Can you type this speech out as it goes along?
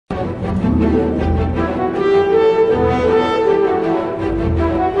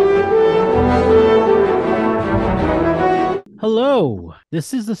Hello,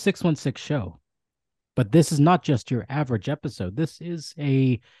 this is the 616 show, but this is not just your average episode. This is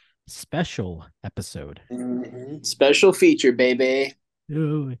a special episode. Special feature, baby.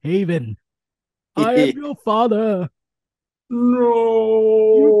 Oh, Haven, I am your father.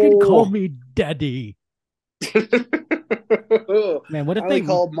 You can call No. me daddy. Man, what I if they only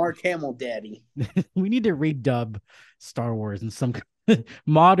called Mark Hamill daddy. we need to redub Star Wars in some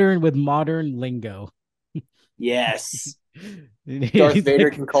modern with modern lingo. Yes. Darth He's Vader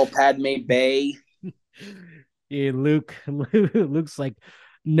like can call Padme Bay. yeah, Luke's like,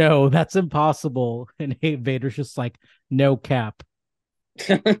 no, that's impossible. And hey, Vader's just like, no cap,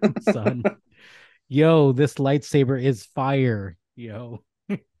 son. Yo, this lightsaber is fire. Yo.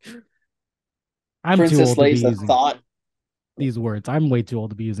 I'm too Princess old to be Leia's a using thought. these words. I'm way too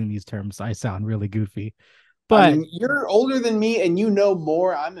old to be using these terms. I sound really goofy. I But mean, you're older than me and you know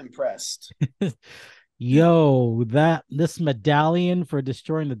more. I'm impressed. yo, that this medallion for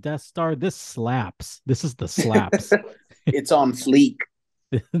destroying the Death Star, this slaps. This is the slaps. It's on fleek.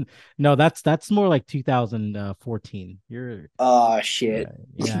 No, that's more like 2014. You're Oh, yeah, shit.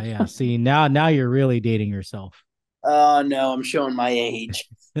 yeah. See, now you're really dating yourself. Oh, no, I'm showing my age.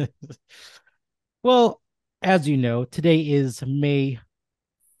 Well, as you know, today is May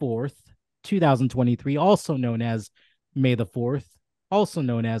 4th, 2023, also known as May the 4th, also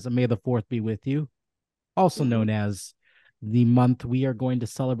known as May the 4th be with you, also Mhm. known as the month we are going to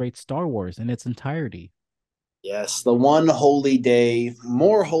celebrate Star Wars in its entirety. Yes, the one holy day,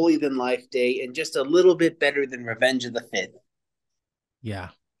 more holy than Life Day, and just a little bit better than Revenge of the Fifth. Yeah.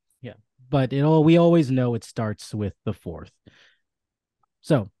 Yeah. But we always know it starts with the 4th.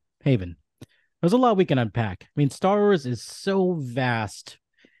 So, Haven, there's a lot we can unpack. I mean, Star Wars is so vast.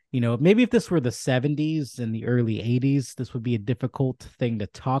 Maybe if this were the 70s and the early 80s, this would be a difficult thing to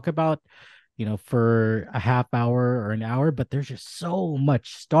talk about, for a half hour or an hour, but there's just so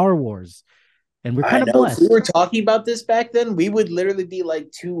much Star Wars, and we're I kind of know if we blessed. were talking about this back then, we would literally be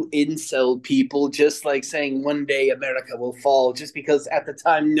like two incel people, just like saying one day America will fall, just because at the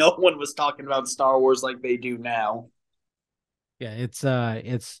time no one was talking about Star Wars like they do now. Yeah, it's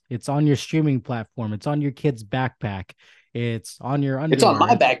on your streaming platform, it's on your kid's backpack, it's on your It's on underwear,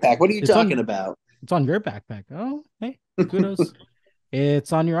 my backpack. What are you it's talking on about? it's on your backpack. Oh, hey, kudos.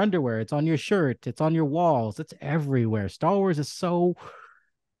 It's on your underwear, it's on your shirt, it's on your walls, it's everywhere. Star Wars is so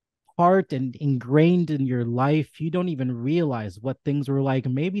part and ingrained in your life, you don't even realize what things were like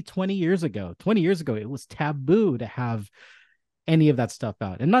maybe 20 years ago. 20 years ago, it was taboo to have any of that stuff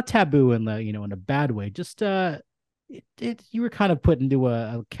out. And not taboo in in a bad way. Just you were kind of put into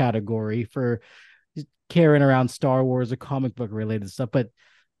a category for carrying around Star Wars or comic book related stuff, but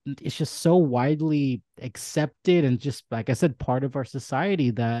it's just so widely accepted and just like I said, part of our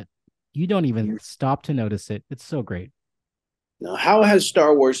society that you don't even stop to notice it. It's so great. Now, how has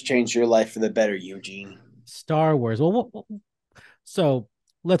Star Wars changed your life for the better, Eugene? Star Wars. So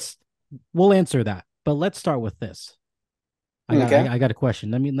let's we'll answer that, but let's start with this. I got Okay. I, I got a question.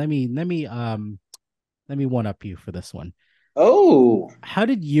 Let me one up you for this one. Oh, How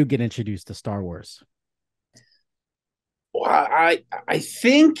did you get introduced to Star Wars? well, I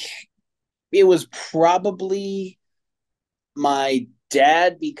think it was probably my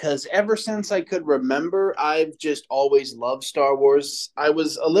dad because ever since I could remember, I've just always loved Star Wars. I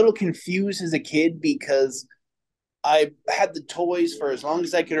was a little confused as a kid because I had the toys for as long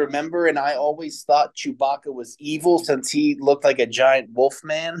as I could remember, and I always thought Chewbacca was evil since he looked like a giant wolf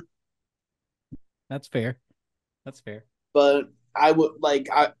man. That's fair. That's fair. But I would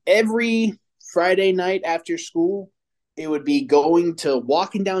every Friday night after school, it would be going to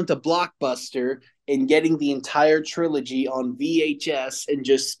walking down to Blockbuster and getting the entire trilogy on VHS and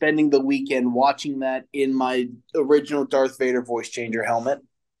just spending the weekend watching that in my original Darth Vader voice changer helmet.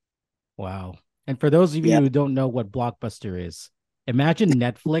 Wow. And for those of Yeah, you who don't know what Blockbuster is, imagine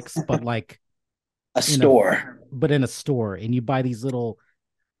Netflix, but like a in a store. in a store, and you buy these little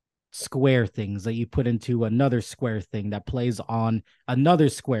square things that you put into another square thing that plays on another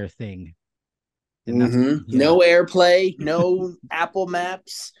square thing. And that's yeah. No AirPlay, no Apple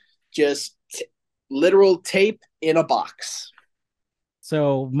Maps, just literal tape in a box.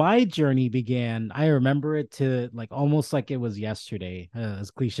 So my journey began, I remember it to like almost like it was yesterday, as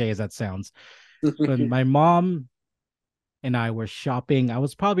cliche as that sounds. When my mom and I were shopping, I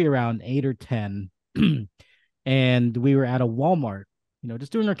was probably around 8 or 10, and we were at a Walmart,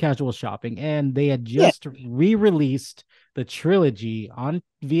 just doing our casual shopping, and they had Yeah. just re-released the trilogy on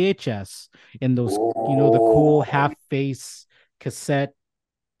VHS in those, the cool Oh, half face cassette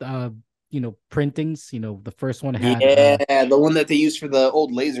uh printings. The first one had Yeah, the one that they used for the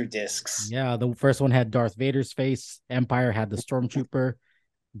old laser discs. yeah, the first one had Darth Vader's face. Empire had the Stormtrooper.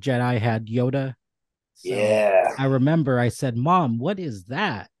 Jedi had Yoda. So Yeah. I remember I said, "Mom, what is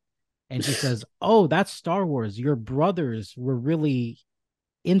that?" And she says, "Oh, that's Star Wars. Your brothers were really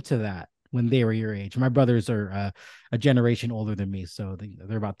into that when they were your age. My brothers are a generation older than me, so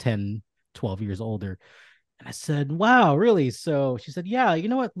they're about 10, 12 years older." And I said, "Wow, really?" So she said, "Yeah, you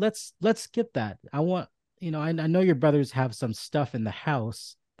know what? Let's get that. I want, I know your brothers have some stuff in the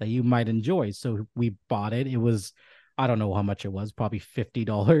house that you might enjoy." So we bought it. It was, I don't know how much it was, probably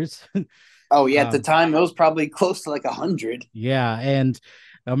 $50. Oh yeah, at the um, time it was probably close to like 100. yeah, and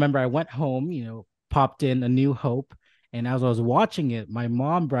I remember I went home, popped in A New Hope, and as I was watching it, my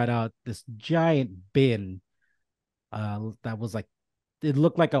mom brought out this giant bin that was like, it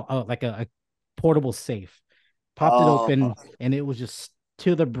looked like a portable safe. Popped it Oh open, and it was just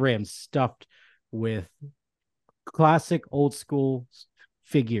to the brim stuffed with classic old school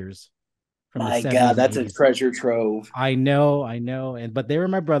figures from the my 70s God, and that's a 80s. treasure trove. I know, but they were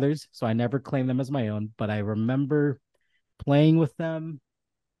my brothers, so I never claimed them as my own. But I remember playing with them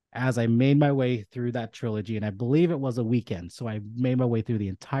as I made my way through that trilogy, and I believe it was a weekend. So I made my way through the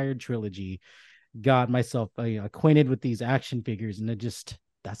entire trilogy, got myself acquainted with these action figures, and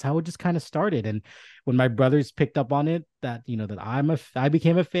that's how it just kind of started. And when my brothers picked up on it, that I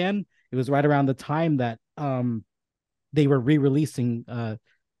became a fan. It was right around the time that they were re-releasing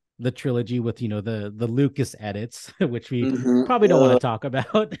the trilogy with the Lucas edits, which we probably don't want to talk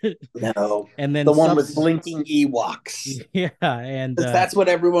about. No, And then the one with subs blinking Ewoks. yeah, and That's what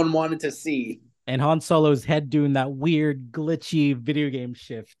everyone wanted to see. Han Solo's head doing that weird glitchy video game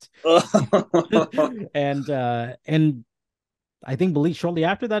shift. And I think believe shortly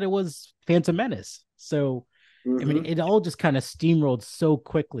after that it was Phantom Menace. So I mean Mm-hmm. it all just kind of steamrolled so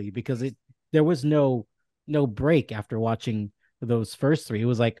quickly because there was no break after watching those first three. It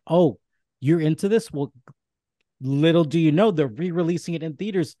was like, "Oh, you're into this? Well, little do you know they're re-releasing it in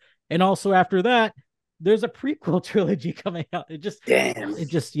theaters, and also after that there's a prequel trilogy coming out." Damn. It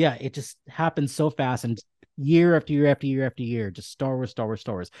just happened so fast, and year after year after year after year, just Star Wars, Star Wars,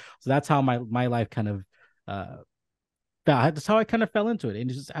 Star Wars. So that's how my life kind of uh that's how I kind of fell into it, and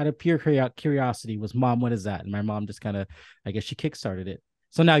just out of pure curiosity was, "Mom, what is that?" And my mom just kind of, I guess, she kickstarted it.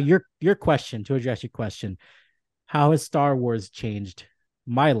 So now your question, to address your question, how has Star Wars changed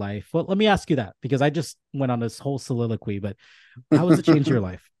my life? Well, let me ask you that, because I just went on this whole soliloquy, but how has it changed your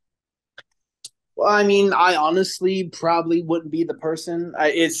life? Well, I mean, I honestly probably wouldn't be the person.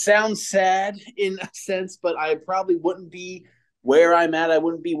 It sounds sad in a sense, but I probably wouldn't be where I'm at. I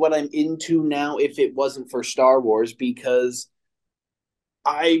wouldn't be what I'm into now if it wasn't for Star Wars, because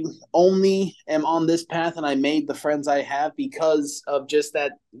I only am on this path and I made the friends I have because of just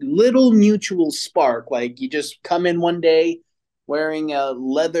that little mutual spark. Like, you just come in one day wearing a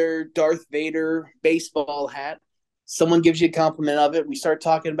leather Darth Vader baseball hat. Someone gives you a compliment of it. We start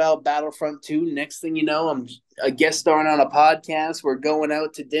talking about Battlefront 2. Next thing you know, I'm a guest starring on a podcast. We're going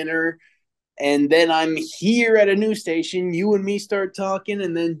out to dinner. And then I'm here at a news station. You and me start talking.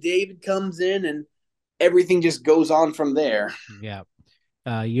 And then David comes in and everything just goes on from there. Yeah.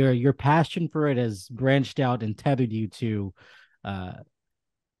 Your passion for it has branched out and tethered you to uh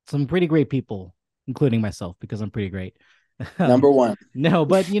some pretty great people, including myself, because I'm pretty great. um, Number one. no,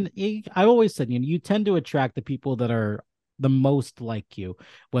 but I always said, you tend to attract the people that are the most like you,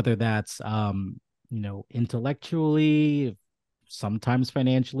 whether that's intellectually, sometimes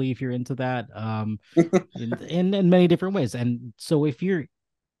financially, if you're into that, in many different ways. And so if you're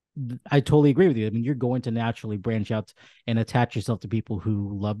I totally agree with you. I mean, you're going to naturally branch out and attach yourself to people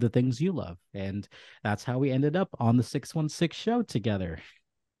who love the things you love. And that's how we ended up on the 616 show together.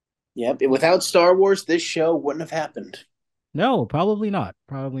 Yep. Without Star Wars, this show wouldn't have happened. No, probably not.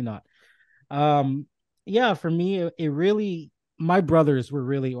 Probably not. Um, yeah, for me, it really, my brothers were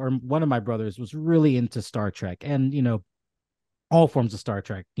really, or one of my brothers was really into Star Trek, and all forms of Star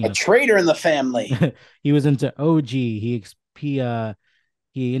Trek. A traitor in the family. He was into OG.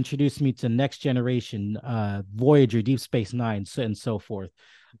 He introduced me to Next Generation, Voyager, Deep Space Nine, and so forth.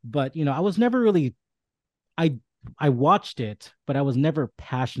 But I was never really, I I watched it, but I was never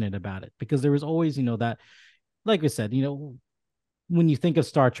passionate about it, because there was always that, like I said, when you think of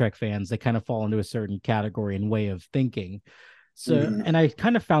Star Trek fans, they kind of fall into a certain category and way of thinking. So, Mm-hmm. and I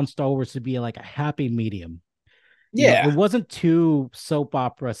kind of found Star Wars to be like a happy medium. It Yeah. wasn't too soap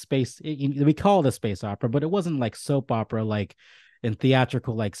opera space. We call it a space opera, but it wasn't like soap opera, like in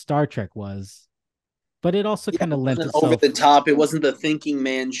theatrical, like Star Trek was. But it also Yeah. kind It of lent wasn't over itself. the top. It wasn't the thinking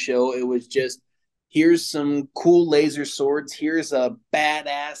man show. It was just, here's some cool laser swords. Here's a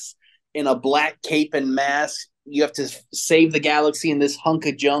badass in a black cape and mask. You have to save the galaxy in this hunk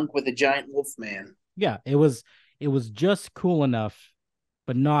of junk with a giant wolf man. Yeah, it was just cool enough,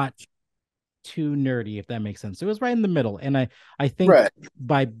 but not too nerdy, if that makes sense. It was right in the middle. And I think Right.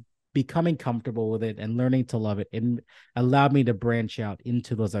 by becoming comfortable with it and learning to love it, it allowed me to branch out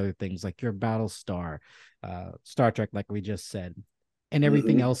into those other things like your Battlestar, Star Trek, like we just said, and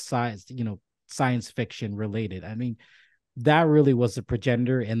everything Mm-hmm. else science fiction related. I mean, that really was the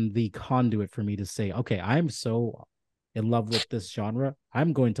progenitor and the conduit for me to say, okay, I'm so in love with this genre.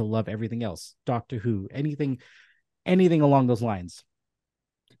 I'm going to love everything else. Doctor Who, anything along those lines.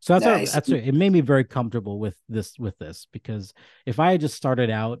 So Nice. it made me very comfortable with this because if I had just started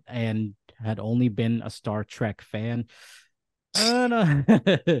out and had only been a Star Trek fan, I don't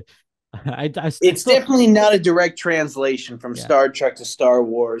know. I It's still, definitely not a direct translation from yeah, Star Trek to Star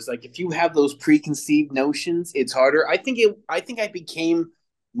Wars. Like if you have those preconceived notions, it's harder. I think I became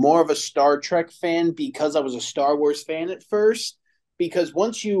more of a Star Trek fan because I was a Star Wars fan at first. Because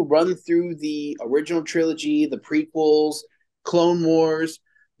once you run through the original trilogy, the prequels, Clone Wars,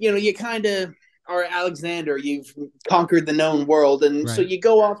 you kind of are Alexander. You've conquered the known world, and so right. you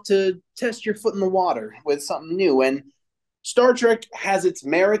go off to test your foot in the water with something new. And Star Trek has its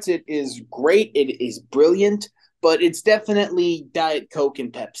merits. It is great. It is brilliant, but it's definitely Diet Coke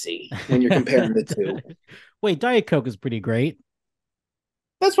and Pepsi when you're comparing the two. Wait, Diet Coke is pretty great.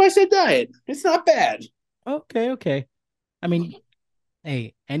 That's why I said diet. It's not bad. Okay, okay. I mean,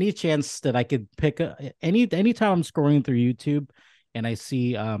 hey, any chance that I could pick anytime I'm scrolling through YouTube and I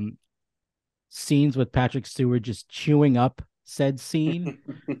see scenes with Patrick Stewart just chewing up said scene,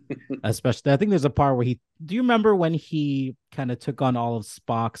 especially I think there's a part where he do you remember when he kind of took on all of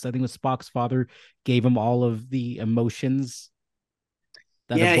Spock's, I think it was Spock's father gave him all of the emotions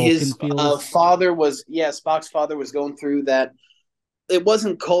that a Yeah, Vulcan his feels. father was, yeah, Spock's father was going through that. It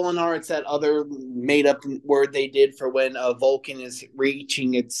wasn't Kolinar, it's that other made up word they did for when a Vulcan is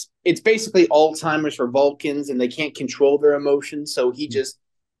reaching it's basically Alzheimer's for Vulcans and they can't control their emotions. So he just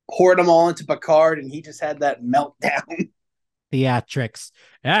poured them all into Picard and he just had that meltdown. Theatrics,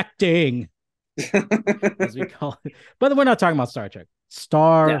 acting, as we call it. But we're not talking about Star Trek.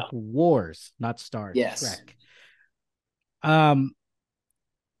 Star No. Wars, not Star Yes. Trek. Um,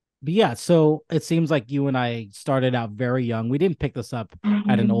 but yeah, so it seems like you and I started out very young. We didn't pick this up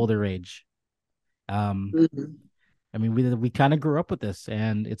at an older age. Um, Mm-hmm. I mean, we kind of grew up with this,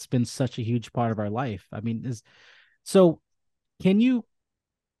 and it's been such a huge part of our life. I mean, is so can you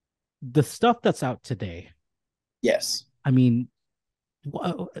the stuff that's out today? Yes. I mean,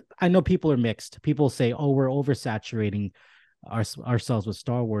 I know people are mixed. People say, "Oh, we're oversaturating ourselves with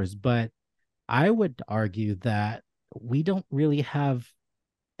Star Wars," but I would argue that we don't really have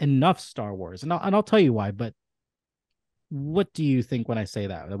enough Star Wars, and I'll tell you why. But what do you think when I say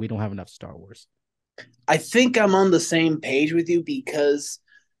that we don't have enough Star Wars? I think I'm on the same page with you because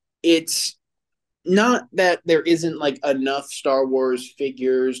it's not that there isn't like enough Star Wars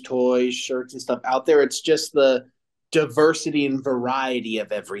figures, toys, shirts, and stuff out there. It's just the diversity and variety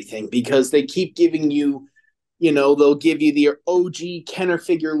of everything because they keep giving you, they'll give you the OG Kenner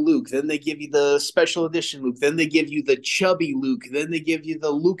figure Luke, then they give you the special edition Luke, then they give you the chubby Luke, then they give you the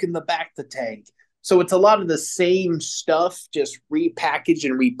Luke in the back the tank. So it's a lot of the same stuff, just repackaged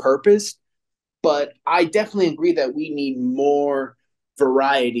and repurposed. But I definitely agree that we need more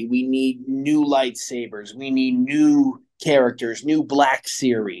variety. We need new lightsabers. We need new characters, new Black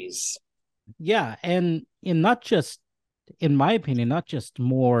series. Yeah, and not just in my opinion, not just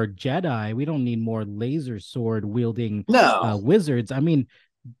more Jedi. We don't need more laser sword wielding No. wizards. I mean,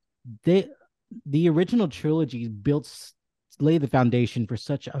 they the original trilogy built lay the foundation for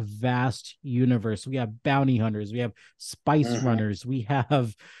such a vast universe. We have bounty hunters, we have spice Mm-hmm. runners, we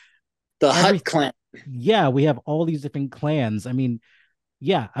have The every Hut Clan. yeah, we have all these different clans. I mean,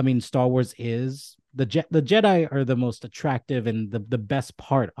 yeah, I mean, Star Wars is the Jedi are the most attractive and the best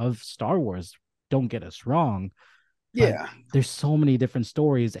part of Star Wars. Don't get us wrong, but Yeah. there's so many different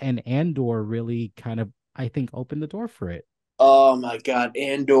stories, and Andor really kind of I think opened the door for it. Oh my God,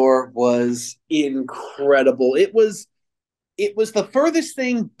 Andor was incredible. It was the furthest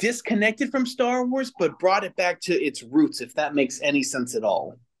thing disconnected from Star Wars, but brought it back to its roots, if that makes any sense at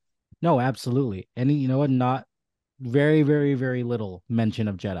all. No, absolutely, and you know what? Not very, very, very little mention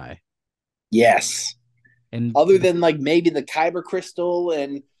of Jedi, Yes. and Other than like maybe the Kyber crystal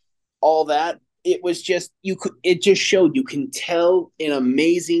and all that, it was just it just showed you can tell an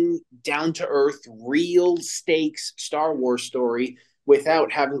amazing down to earth real stakes Star Wars story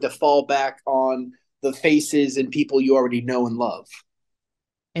without having to fall back on the faces and people you already know and love.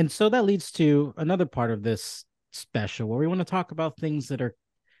 and so that leads to another part of this special where we want to talk about things that are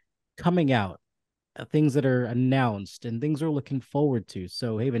coming out, things that are announced, and things we're looking forward to.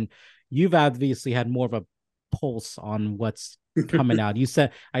 So, Haven, you've obviously had more of a pulse on what's coming out. You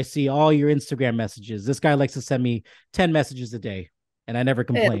said I see all your Instagram messages. This guy likes to send me 10 messages a day, and I never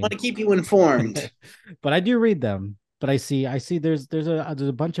Hey, I want complain. to keep you informed. But I do read them. But I see there's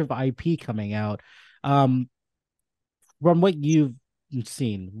a bunch of IP coming out. Um, from what you've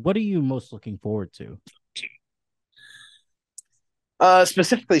seen, what are you most looking forward to?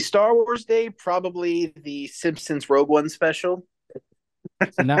 Specifically, Star Wars Day, probably the Simpsons Rogue One special.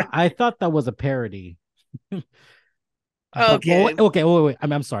 So now I thought that was a parody, but well, Okay. okay, wait.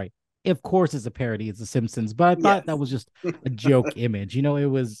 I'm sorry. Of course, it's a parody. It's The Simpsons, but I thought that Yes. was just a joke image. It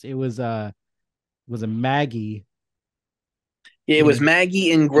was a Maggie Yeah, it in was a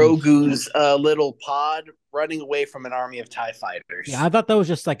Maggie and in a Grogu's little pod running away from an army of TIE yeah. fighters. I thought that was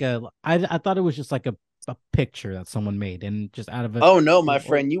just like I thought it was just like a picture that someone made and just out of it. Oh no, my Or,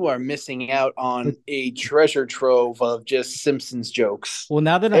 friend, you are missing out but on a treasure trove of just Simpsons jokes. well,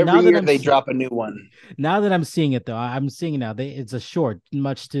 Every year they drop a new one. now that I'm seeing it though, I'm seeing it now. It's a short,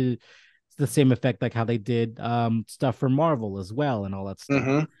 much to the same effect like how they did stuff for Marvel as well and all that stuff.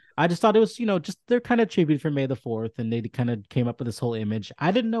 Mm-hmm. I just thought it was, just their kind of tribute for May the 4th, and they kind of came up with this whole image.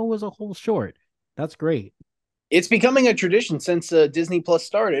 I didn't know it was a whole short. That's great. It's becoming a tradition since Disney Plus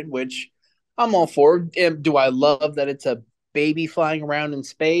started, which I'm all for. Do I love that it's a baby flying around in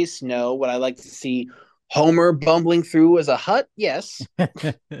space? No. Would I like to see Homer bumbling through as a hut? Yes.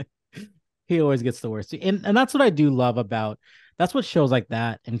 He always gets the worst. And that's what I do love about that's what shows like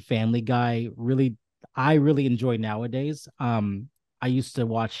that and Family Guy really I really enjoy nowadays. I used to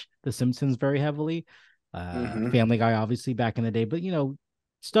watch The Simpsons very heavily. Mm-hmm. Family Guy obviously back in the day, but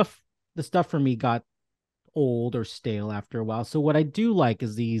stuff the stuff for me got old or stale after a while. So what I do like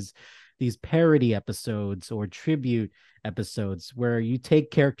is these parody episodes or tribute episodes where you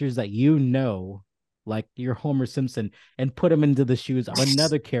take characters that like your Homer Simpson, and put them into the shoes of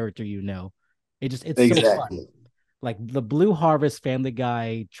another character. It's so fun. Exactly. Like the Blue Harvest Family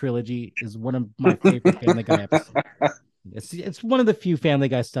Guy trilogy is one of my favorite Family Guy episodes. It's one of the few Family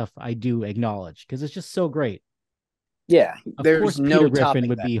Guy stuff I do acknowledge because it's just so great. Yeah, Of there's course, Peter no Griffin topping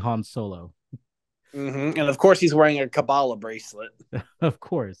would that. be Han Solo. And of course, he's wearing a Kabbalah bracelet. Of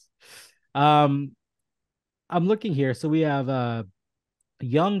course. Um, I'm looking here. So we have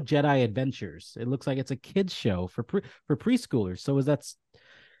Young Jedi Adventures. It looks like it's a kids show for preschoolers. So is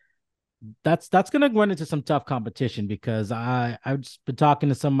that's gonna run into some tough competition because I've just been talking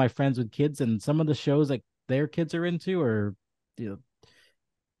to some of my friends with kids, and some of the shows like their kids are into are, you know,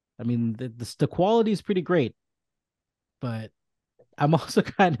 I mean the quality is pretty great, but I'm also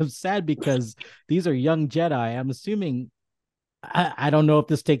kind of sad because these are young Jedi. I'm assuming I don't know if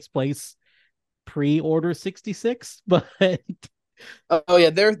this takes place pre-Order 66, but Oh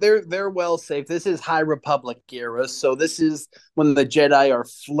yeah, they're well safe. This is High Republic era, so this is when the Jedi are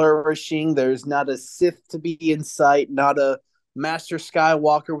flourishing. There's not a Sith to be in sight, not a Master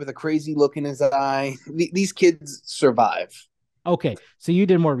Skywalker with a crazy look in his eye. These kids survive. okay, so you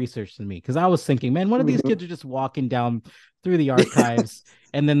did more research than me because I was thinking, man, one of these Mhm. kids are just walking down through the archives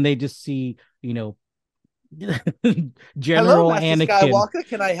and then they just see, Hello, General Master Anakin, Skywalker.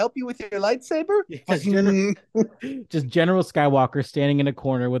 Can I help you with your lightsaber? just General Skywalker standing in a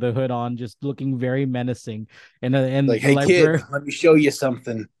corner with a hood on, just looking very menacing, and Like, the hey kid, library let me show you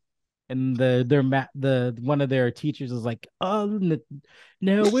something. and the one of their teachers is like, oh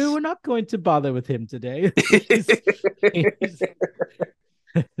no, we were not going to bother with him today. He's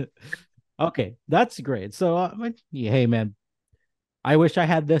okay, that's great. So, yeah, hey, man, I wish I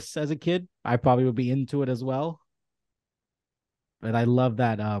had this as a kid. I probably would be into it as well. But I love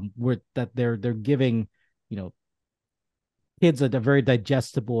that they're giving, you know, kids a very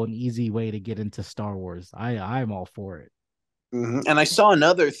digestible and easy way to get into Star Wars. I'm all for it. And I saw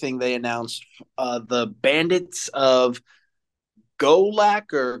another thing they announced: the Bandits of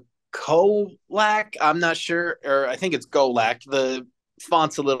Golak or Kolak. I'm not sure, or I think it's Golak. The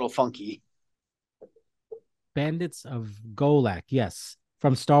font's a little funky. Bandits of Golak, yes,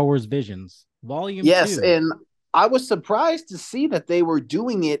 from Star Wars Visions, Volume Yes, Two. and I was surprised to see that they were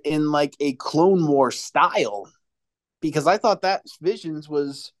doing it in like a Clone War style because I thought that Visions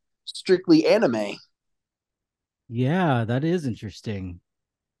was strictly anime. Yeah, that is interesting.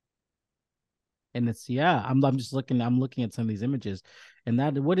 And it's yeah, I'm just looking at some of these images, and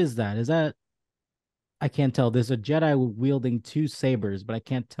that what is that? Is that I can't tell. There's a Jedi wielding two sabers, but I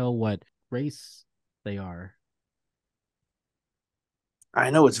can't tell what race they are. I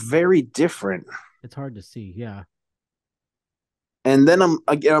know it's very different. It's hard to see. Yeah. And then I'm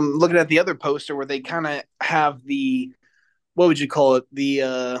looking at the other poster where they kind of have the what would you call it?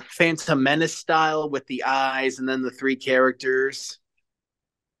 The Phantom Menace style with the eyes and then the three characters.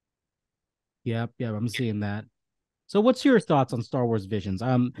 Yep, yep, I'm seeing that. So what's your thoughts on Star Wars Visions?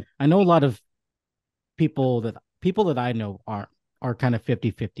 I know a lot of people that I know are kind of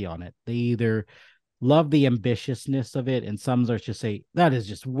 50-50 on it. They either love the ambitiousness of it, and some are just say that is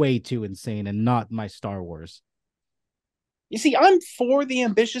just way too insane and not my Star Wars. You see, I'm for the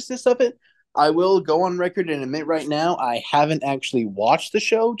ambitiousness of it. I will go on record and admit right now I haven't actually watched the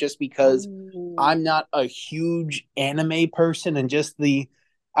show just because Oh. I'm not a huge anime person, and just the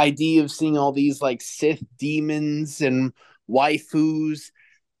idea of seeing all these like Sith demons and waifus,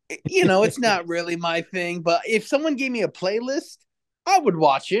 it's not really my thing. But if someone gave me a playlist, I would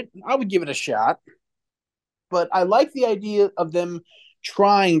watch it. I would give it a shot. But I like the idea of them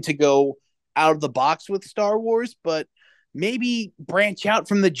trying to go out of the box with Star Wars, but maybe branch out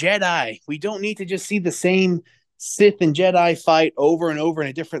from the Jedi. We don't need to just see the same Sith and Jedi fight over and over in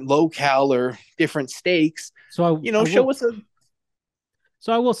a different locale or different stakes. So I Show will us a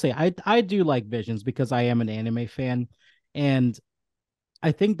so I will say I do like Visions because I am an anime fan, and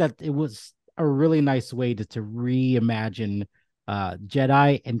I think that it was a really nice way to reimagine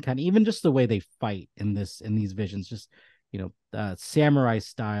Jedi, and kind of even just the way they fight in these visions, just samurai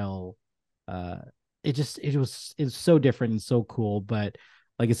style. uh it was so different and so cool. But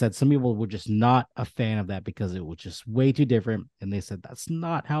like I said, some people were just not a fan of that because it was just way too different, and they said that's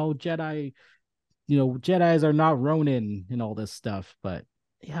not how Jedis are not Ronin and all this stuff. But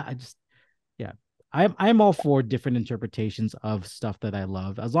yeah, yeah, I'm all for different interpretations of stuff that I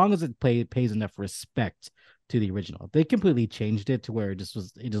love, as long as it pays enough respect to the original. If they completely changed it to where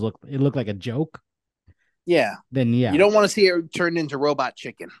it looked like a joke, yeah. then You yeah, don't want to see it turned into robot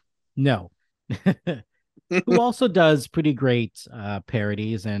chicken. no. Who also does pretty great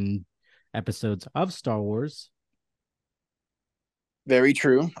parodies and episodes of Star Wars. Very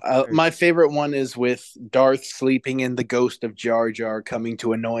true. Very. My favorite one is with Darth sleeping and the ghost of Jar Jar coming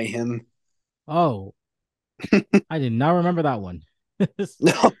to annoy him. Oh, I did not remember that one.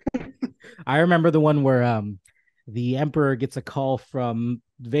 No. I remember the one where the Emperor gets a call from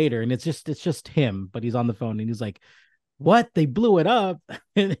Vader, and it's just him, but he's on the phone and he's like, "What? They blew it up."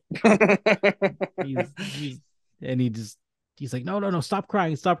 And he's and he's like, "No, no, no, stop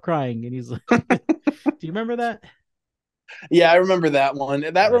crying, stop crying." And he's like, "Do you remember that?" Yeah, I remember that one.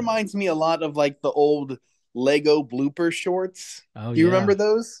 That Yeah. reminds me a lot of like the old Lego blooper shorts. Oh Do you yeah. remember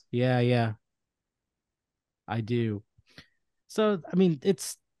those? Yeah, yeah. I do. So, I mean,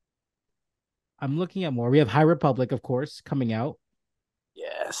 I'm looking at more. We have High Republic, of course, coming out.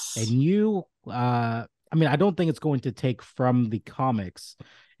 And Yes. I mean, I don't think it's going to take from the comics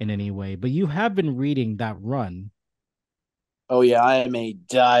in any way, but you have been reading that run. Oh yeah, I am a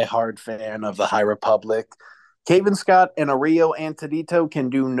die-hard fan of the High Republic. Caven Scott and Ario Antodito can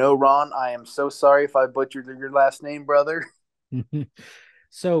do no wrong. I am so sorry if I butchered your last name, brother.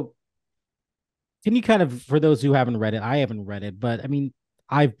 So, can you kind of, for those who haven't read it, I haven't read it, but I mean,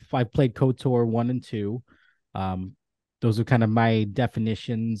 I've played KOTOR 1 and 2. Um, those are kind of my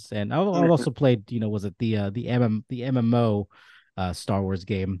definitions, and I've also played, was it the MMO Star Wars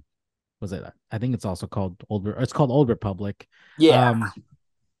game? Was it? I think it's also called It's called Old Republic. Yeah. Um,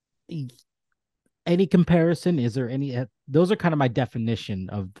 any comparison? Is there any? Those are kind of my definition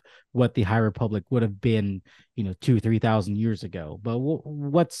of what the High Republic would have been, 2,000-3,000 years ago. But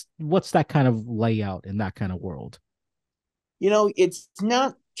what's that kind of layout in that kind of world? It's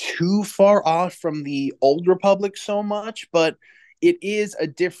not too far off from the Old Republic so much, but it is a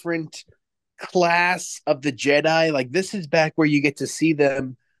different class of the Jedi. Like, this is back where you get to see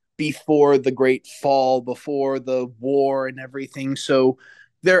them before the Great Fall, before the war and everything. So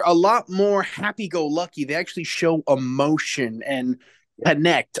they're a lot more happy go lucky. They actually show emotion and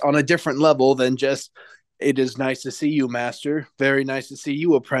connect on a different level than just, it is nice to see you, master. Very nice to see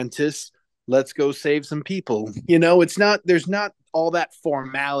you, apprentice. Let's go save some people. There's not all that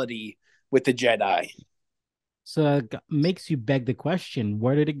formality with the Jedi. So it makes you beg the question: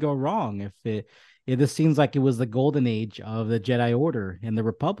 where did it go wrong? If this seems like it was the golden age of the Jedi Order and the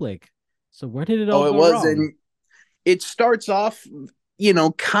Republic, so where did it all Oh, it go was. wrong? And it starts off,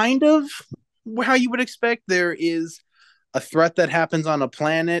 kind of how you would expect. There is a threat that happens on a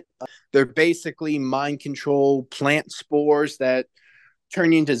planet. They're basically mind control plant spores that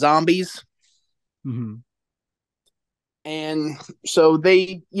turn you into zombies. Mm-hmm. And so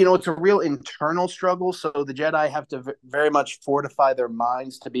it's a real internal struggle. So the Jedi have to very much fortify their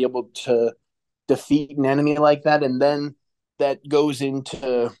minds to be able to defeat an enemy like that. And then that goes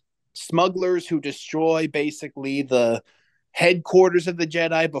into smugglers who destroy basically the headquarters of the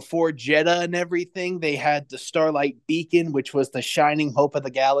Jedi before Jeddah and everything. They had the Starlight Beacon, which was the shining hope of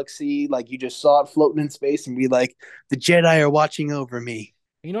the galaxy. Like you just saw it floating in space and be like, the Jedi are watching over me.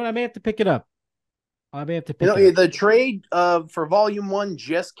 You know what? I may have to pick it up. I may have to You pick it know, up. the trade for Volume 1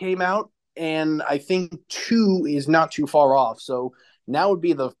 just came out, and I think 2 is not too far off. So now would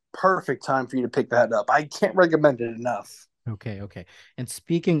be the perfect time for you to pick that up. I can't recommend it enough. Okay, okay. And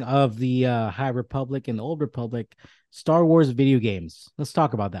speaking of the High Republic and the Old Republic, Star Wars video games. Let's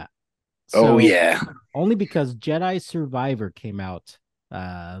talk about that. Oh, So, yeah. only because Jedi Survivor came out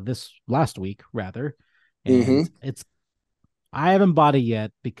this last week, rather, and Mm-hmm. it's I haven't bought it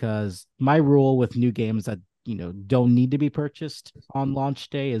yet because my rule with new games that don't need to be purchased on launch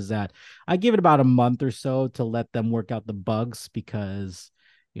day is that I give it about a month or so to let them work out the bugs because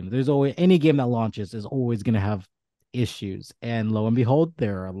there's always any game that launches is always going to have issues, and lo and behold,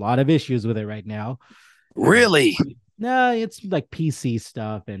 there are a lot of issues with it right now. Uh, Really? no, it's like PC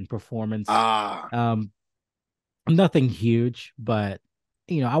stuff and performance. Ah. Um, Nothing huge, but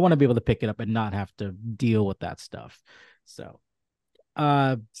I want to be able to pick it up and not have to deal with that stuff. So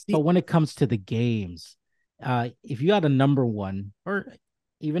uh, but See, when it comes to the games, if you got a number one or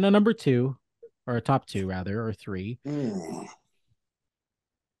even a number two or a top two rather or three, mm,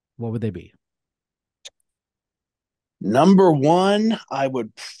 what would they be? number one, I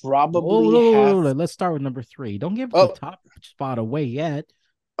would Oh, probably have. let's start with number three. Don't give the Oh, top spot away yet.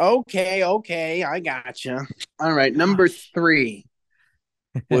 okay, okay, I gotcha. All right, number Gosh. three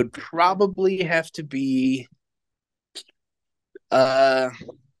would probably have to be uh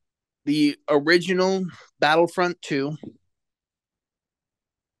the original Battlefront 2.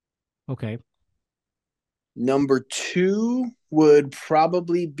 Okay. Number two would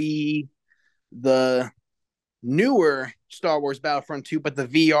probably be the newer Star Wars Battlefront 2, but the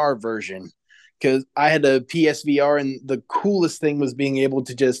VR version. Because I had a PSVR, and the coolest thing was being able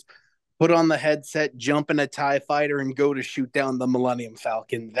to just put on the headset, jump in a TIE fighter, and go to shoot down the Millennium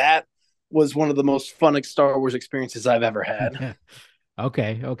Falcon. That was one of the most fun Star Wars experiences I've ever had.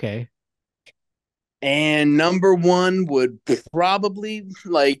 Okay, okay. And number one would probably,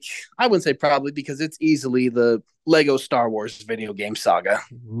 like, I wouldn't say probably because it's easily the Lego Star Wars video game saga.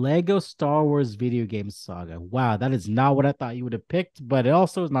 Lego Star Wars video game saga. Wow, that is not what I thought you would have picked, but it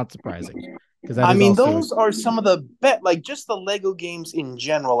also is not surprising because that I is mean, also those are some of the best, like, just the Lego games in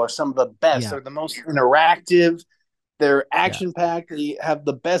general are some of the best. yeah, They're the most interactive, they're yeah, action packed, they have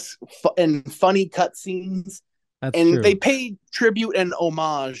the best and funny cutscenes, that's and they true. pay tribute and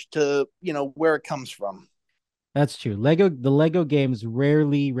homage to, where it comes from. That's true. The Lego games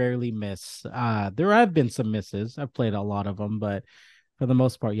rarely miss. There have been some misses. I've played a lot of them, but for the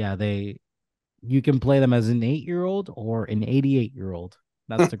most part, yeah, you can play them as an 8-year-old or an 88-year-old.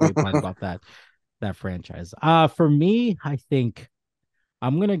 That's the great part about that franchise. For me, I think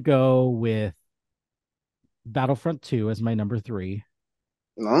I'm gonna go with Battlefront 2 as my number three.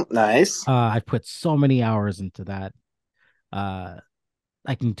 Oh, nice. I put so many hours into that. Uh,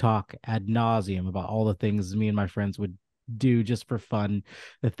 I can talk ad nauseum about all the things me and my friends would do just for fun,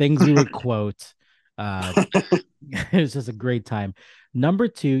 the things we would quote. Uh, it was just a great time. Number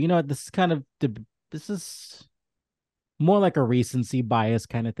two, this is this is more like a recency bias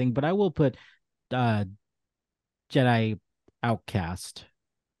kind of thing, but I will put uh Jedi Outcast.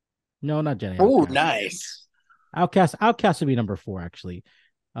 No, not Jedi Oh, Outcast. nice. Outcast would be number four, actually.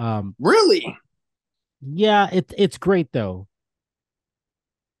 Um, Really? yeah, it's great though.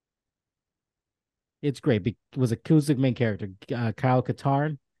 It's great. Was a Kuzik main character, Kyle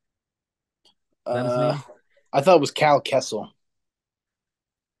Katarn? Is that his Uh, name? I thought it was Cal Kessel.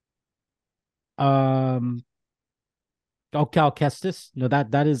 Um, oh, Cal Kestis. No,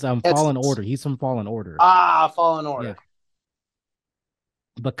 that is That's Fallen Order. He's from Fallen Order. Fallen Yeah, Order.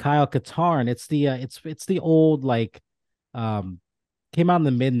 but Kyle Katarn, it's the old like, um, came out in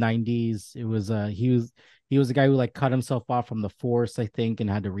the mid 90s. It was he was a guy who like cut himself off from the Force, I think, and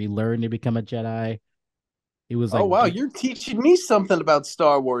had to relearn to become a Jedi. It was Oh like wow, you're teaching me something about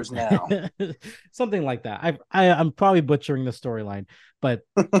Star Wars now. something like that. I'm probably butchering the storyline, but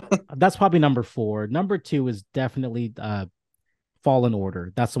that's probably number four. Number two is definitely Fallen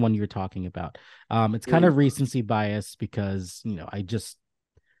Order. That's the one you're talking about. It's kind Mm. of recency bias because I just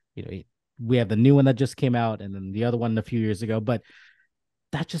we have the new one that just came out and then the other one a few years ago, but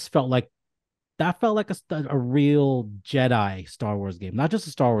that just felt like a real Jedi Star Wars game, not just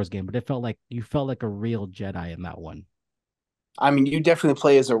a Star Wars game, but it felt like you felt like a real Jedi in that one. I mean, you definitely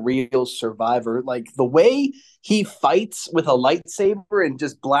play as a real survivor. Like the way he fights with a lightsaber and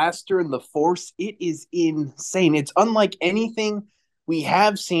just blaster in the Force, it is insane. It's unlike anything we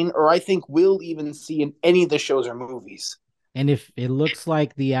have seen, or I think we'll even see in any of the shows or movies. And if it looks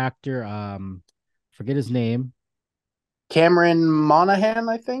like the actor, forget his name. Cameron Monaghan,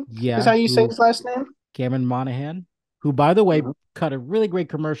 I think, is Yeah, how you say who his last name. Cameron Monaghan, who by the way Mhm. cut a really great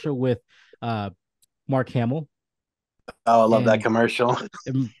commercial with uh Mark Hamill Oh, I love that and commercial.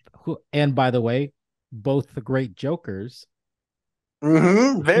 and by the way, both the great Jokers.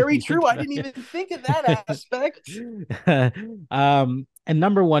 Very Think true. I about didn't even think of that it. aspect. And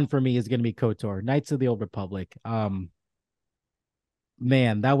number one for me is going to be KOTOR, Knights of the Old Republic.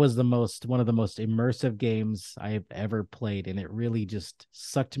 Man, that was the most one of the most immersive games I have ever played, and it really just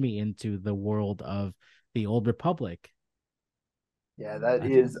sucked me into the world of the Old Republic. Yeah, that I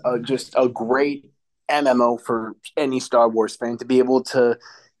think, is just a great MMO for any Star Wars fan to be able to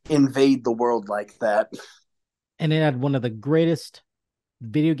invade the world like that. and it had one of the greatest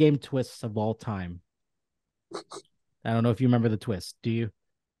video game twists of all time. I don't know if you remember the twist. Do you?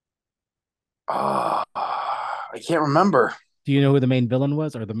 I can't remember. Do you know who the main villain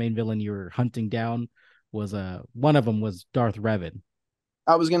was, or the main villain you were hunting down was one of them was Darth Revan.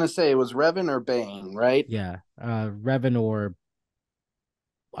 I was gonna say it was Revan or Bane, right? Yeah, Revan, or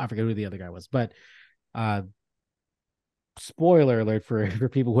I forget who the other guy was, but uh, spoiler alert for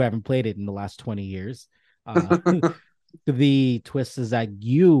people who haven't played it in the last 20 years. Uh, the twist is that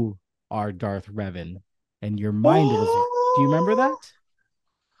you are Darth Revan, and your mind was. Do you remember Oh that?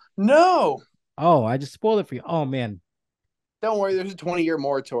 no! Oh, I just spoiled it for you. Oh man. Don't worry, there's a 20-year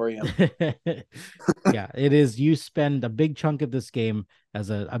moratorium. Yeah, it is. You spend a big chunk of this game as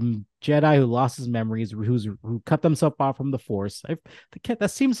a Jedi who lost his memories, who cut themselves off from the Force.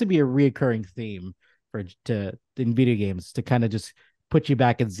 That seems to be a reoccurring theme for to in video games to kind of just put you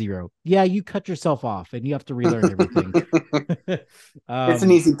back at zero. Yeah, you cut yourself off and you have to relearn everything. It's an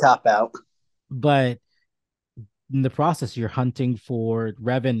um, easy cop out. but in the process, you're hunting for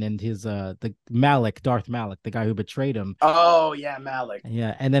Revan and his the Malik, Darth Malik, the guy who betrayed him. Oh yeah, Malik.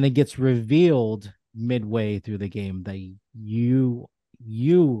 Yeah, and then it gets revealed midway through the game that you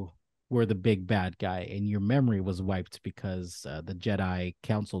were the big bad guy, and your memory was wiped because the Jedi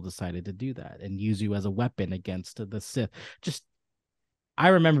Council decided to do that and use you as a weapon against the Sith. Just I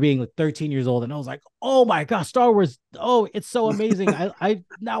remember being like 13 years old, and I was like, "Oh my god, Star Wars! Oh, it's so amazing!" I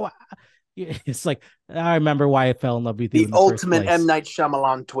now it's like I remember why I fell in love with you The in the first ultimate M place. Night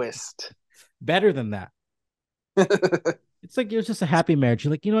Shyamalan twist. Better than that, it's like it was just a happy marriage.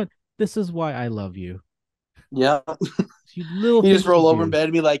 You're like, you know what? This is why I love you. Yeah. You little You just things you roll over in do. bed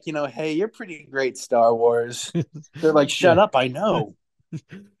and be like, hey, you're pretty great, Star Wars. They're like, shut Yeah. up, I know.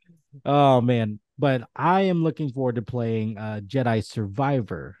 Oh man. But I am looking forward to playing Jedi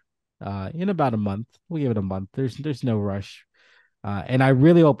Survivor in about a month. We'll give it a month. There's no rush. And I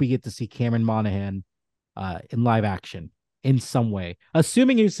really hope we get to see Cameron Monaghan in live action in some way.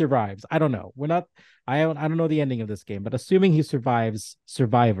 Assuming he survives. I don't know. We're not I don't know the ending of this game, but assuming he survives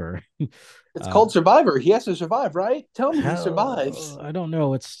Survivor. It's uh called Survivor. He has to survive, right? Tell me he Hell, survives. I don't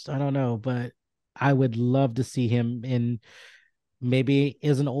know. I don't know, but I would love to see him in maybe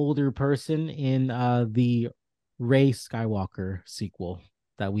as an older person in the Ray Skywalker sequel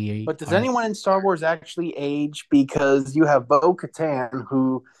that we But does are. anyone in Star Wars actually age? Because you have Bo Katan,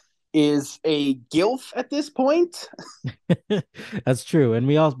 who is a gilf at this point. That's true. And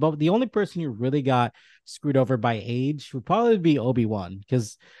we also, but the only person who really got screwed over by age would probably be Obi-Wan,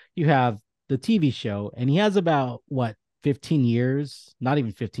 because you have the TV show and he has about what 15 years, not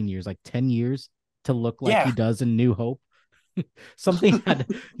even 15 years, like 10 years to look like he Yeah. does in New Hope. Something had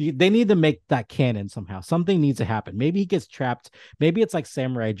they need to make that canon somehow. Something needs to happen. Maybe he gets trapped. Maybe it's like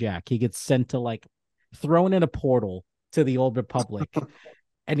Samurai Jack. He gets sent to like thrown in a portal to the old Republic,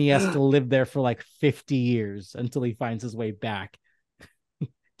 and he has to live there for like 50 years until he finds his way back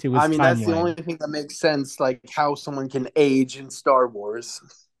to I his mean, that's the only timeline. thing that makes sense, like how someone can age in Star Wars.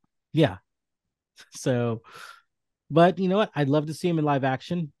 Yeah. So, but you know what? I'd love to see him in live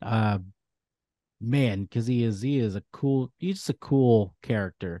action. Man, because he's just a cool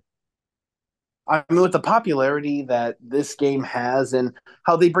character. I mean, with the popularity that this game has and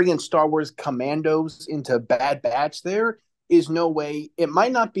how they bring in Star Wars commandos into Bad Batch, there is no way. It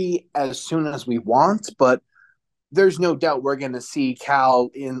might not be as soon as we want, but there's no doubt we're going to see Cal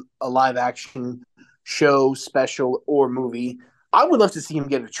in a live action show, special, or movie. I would love to see him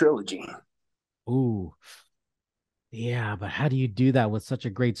get a trilogy. Ooh, yeah, but how do you do that with such a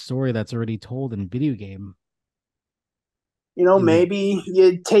great story that's already told in video game? You would. Maybe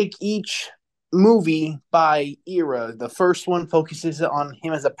you take each movie by era. The first one focuses on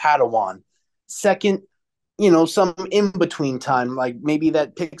him as a Padawan. Second, some in between time, like maybe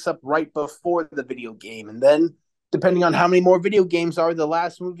that picks up right before the video game. And then, depending on how many more video games are, the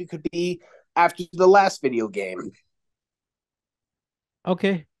last movie could be after the last video game.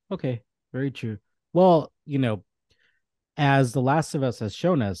 Okay, okay, very true. Well, as The Last of Us has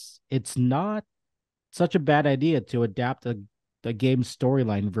shown us, it's not such a bad idea to adapt a game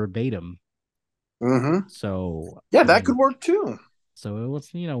storyline verbatim. Mm-hmm. So, Yeah, I that could mean, work too. so it was,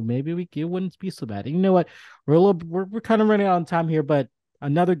 maybe it wouldn't be so bad. And you know what? We're kind of running out of time here, but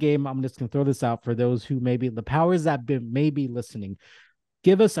another game, I'm just gonna throw this out for those who maybe the powers that be may be listening.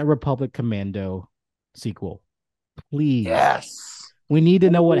 Give us a Republic Commando sequel, please. Yes. We need to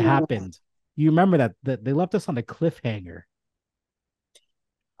know what Ooh, happened. You remember that they left us on a cliffhanger.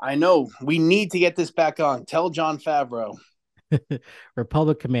 I know. We need to get this back on. Tell John Favreau.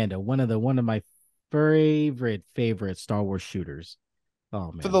 Republic Commando, one of my favorite Star Wars shooters.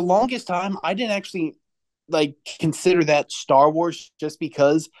 Oh For man. the longest time, I didn't actually like consider that Star Wars just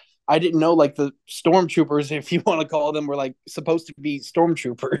because I didn't know like the stormtroopers, if you want to call them, were like supposed to be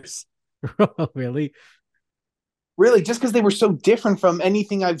stormtroopers. Really? Really, just because they were so different from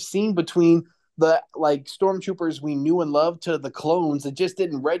anything I've seen between the like stormtroopers we knew and loved to the clones, it just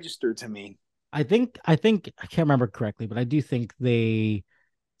didn't register to me. I think I can't remember correctly, but I do think they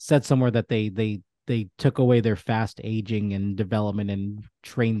said somewhere that they took away their fast aging and development and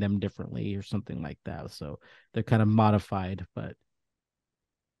trained them differently or something like that. So they're kind of modified, but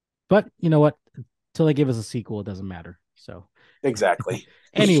you know what? Till they give us a sequel, it doesn't matter. So Exactly.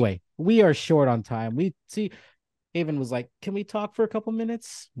 anyway, we are short on time. We see Haven was like, "Can we talk for a couple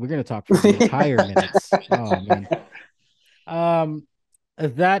minutes?" We're gonna talk for the entire minutes. Oh man. Um,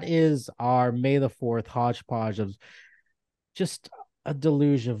 that is our May the 4th hodgepodge of just a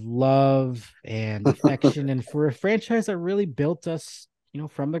deluge of love and affection, and for a franchise that really built us,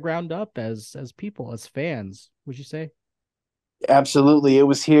 from the ground up as people, as fans. Would you say? Absolutely. It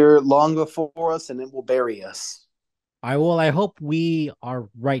was here long before us and it will bury us. I hope we are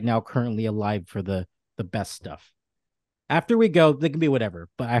right now currently alive for the best stuff. After we go, they can be whatever,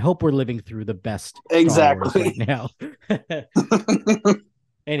 but I hope we're living through the best Star Wars right Exactly. now.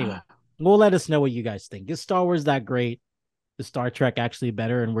 Anyway, we'll let us know what you guys think. Is Star Wars that great? Is Star Trek actually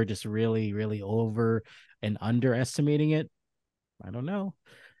better and we're just really, really over and underestimating it? I don't know.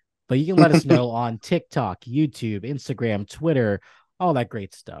 But you can let us know on TikTok, YouTube, Instagram, Twitter, all that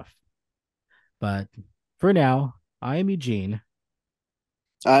great stuff. But for now, I am Eugene,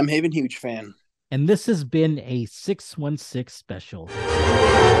 I'm Haven Huge fan. and this has been a 616 special.